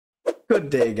Good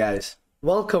day, guys.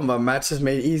 Welcome to Maths is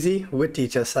Made Easy with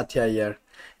teacher Satya here.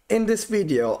 In this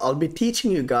video, I'll be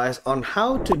teaching you guys on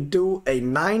how to do a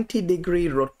 90-degree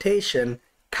rotation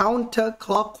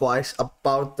counterclockwise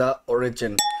about the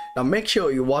origin. Now make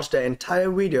sure you watch the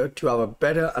entire video to have a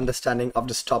better understanding of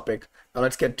this topic. Now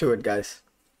let's get to it, guys.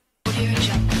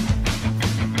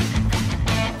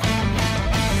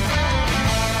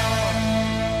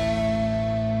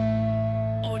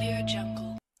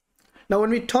 Now,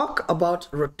 when we talk about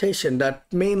rotation, that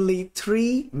mainly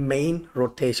three main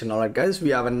rotation. All right, guys, we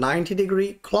have a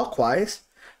 90-degree clockwise,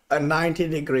 a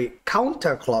 90-degree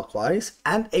counterclockwise,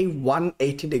 and a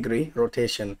 180-degree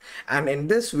rotation. And in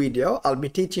this video, I'll be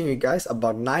teaching you guys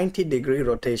about 90-degree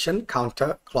rotation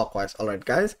counterclockwise. All right,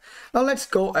 guys. Now let's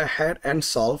go ahead and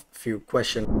solve a few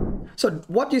questions. So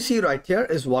what you see right here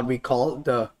is what we call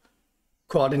the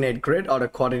coordinate grid or the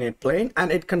coordinate plane,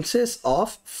 and it consists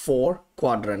of 4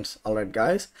 quadrants. All right,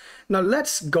 guys, now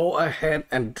let's go ahead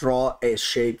and draw a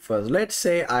shape first. Let's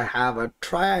say I have a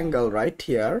triangle right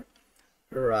here,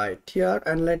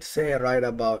 and let's say right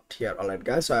about here. All right,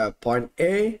 guys, so I have point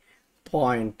A,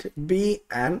 point B,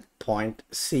 and point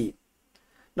C.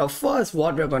 Now first,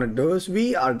 what we're going to do is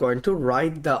we are going to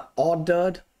write the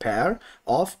ordered pair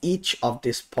of each of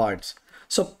these points.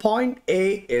 So point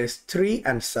A is 3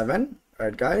 and 7.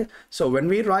 Right, guys, so when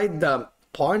we write the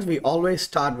points, we always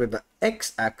start with the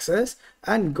x-axis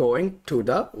and going to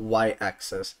the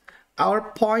y-axis. Our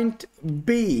point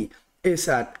B is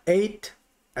at 8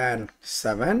 and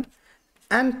 7,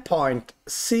 and point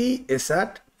C is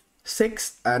at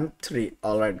 6 and 3.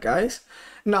 All right, guys,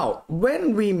 now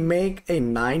when we make a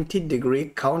 90-degree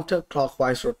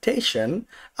counterclockwise rotation,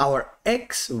 our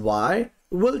xy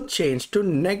will change to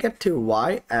negative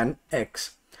y and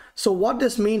x. So what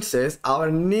this means is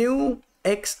our new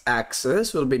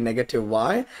x-axis will be negative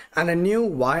y and a new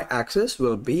y-axis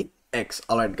will be x.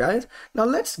 All right, guys, now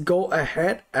let's go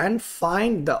ahead and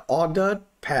find the ordered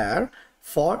pair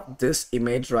for this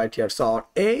image right here. So our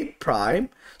a prime,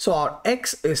 so our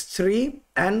x is 3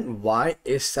 and y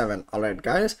is 7. All right,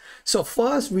 guys, so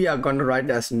first we are going to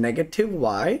write as negative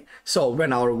y. So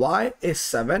when our y is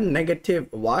 7, negative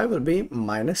y will be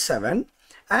minus 7,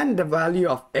 and the value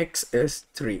of x is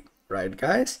 3. Right,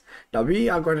 guys, now we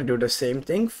are going to do the same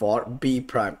thing for b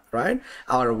prime. Right,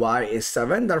 our y is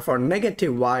 7, therefore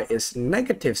negative y is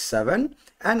negative 7,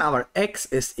 and our x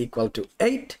is equal to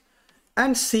 8.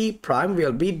 And c prime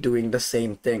will be doing the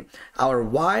same thing. Our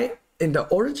y in the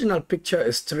original picture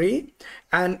is 3,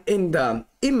 and in the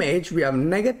image we have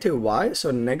negative y,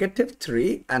 so negative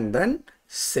 3 and then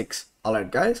 6. All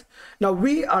right, guys, now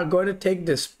we are going to take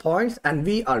these points and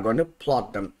we are going to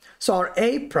plot them. So our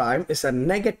a prime is a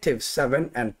negative 7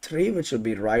 and 3, which will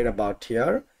be right about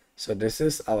here. So this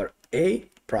is our a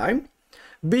prime.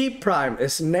 B prime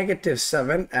is negative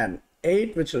 7 and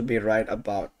 8, which will be right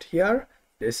about here.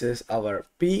 This is our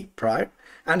b prime.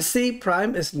 And c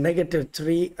prime is negative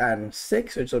 3 and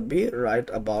 6, which will be right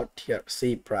about here,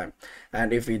 c prime.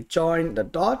 And if we join the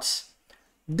dots,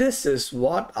 this is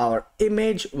what our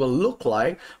image will look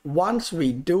like once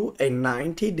we do a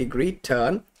 90-degree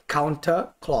turn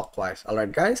counterclockwise. All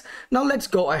right, guys, now let's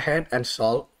go ahead and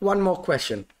solve one more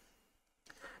question.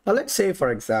 Now let's say,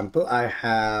 for example, I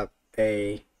have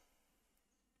a,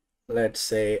 let's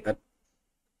say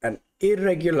an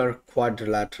irregular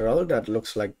quadrilateral that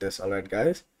looks like this. All right,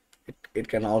 guys, it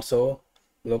can also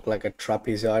look like a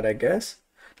trapezoid, I guess.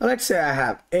 Now let's say I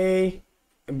have A,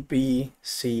 B,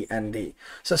 C, and D.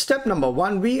 So step number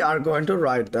 1, we are going to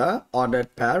write the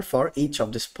ordered pair for each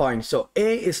of these points. So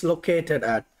A is located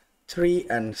at 3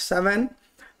 and 7.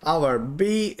 Our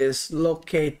B is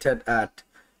located at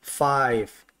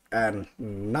 5 and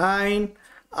 9.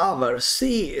 Our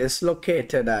C is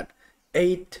located at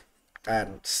 8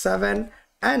 and 7.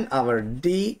 And our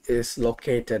D is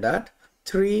located at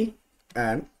 3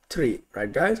 and 3.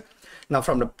 Right, guys? Now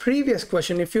from the previous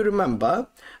question, if you remember,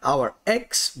 our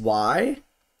xy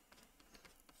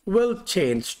will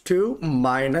change to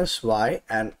minus y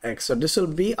and x. So this will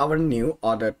be our new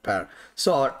ordered pair.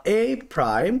 So our a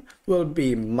prime will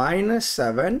be minus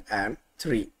 7 and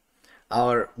 3.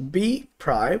 Our b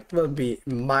prime will be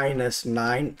minus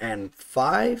 9 and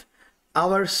 5.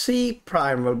 Our c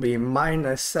prime will be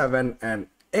minus 7 and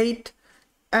 8.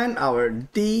 And our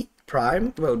d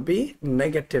prime will be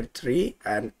negative 3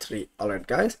 and 3. All right,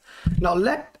 guys, now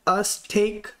let us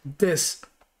take this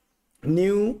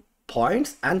new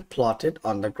points and plot it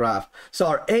on the graph. So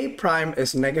our a prime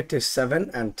is negative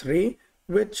 7 and 3,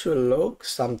 which will look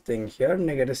something here.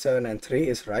 Negative 7 and 3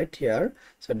 is right here.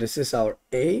 So this is our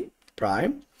a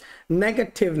prime.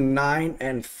 Negative 9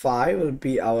 and 5 will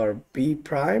be our b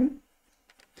prime.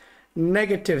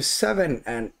 negative 7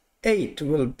 and 8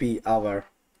 will be our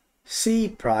C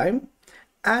prime,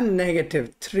 and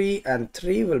negative 3 and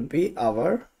 3 will be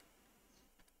our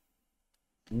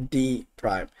D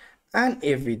prime. And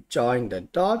if we join the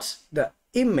dots, the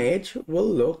image will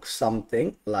look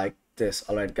something like this.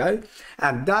 All right, guys,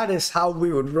 and that is how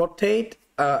we would rotate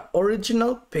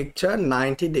original picture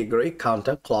 90-degree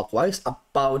counterclockwise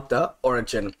about the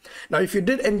origin. Now, if you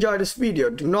did enjoy this video,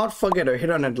 do not forget to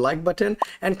hit on that like button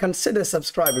and consider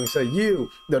subscribing so you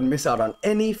don't miss out on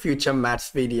any future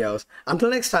maths videos.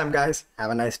 Until next time, guys, have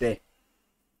a nice day.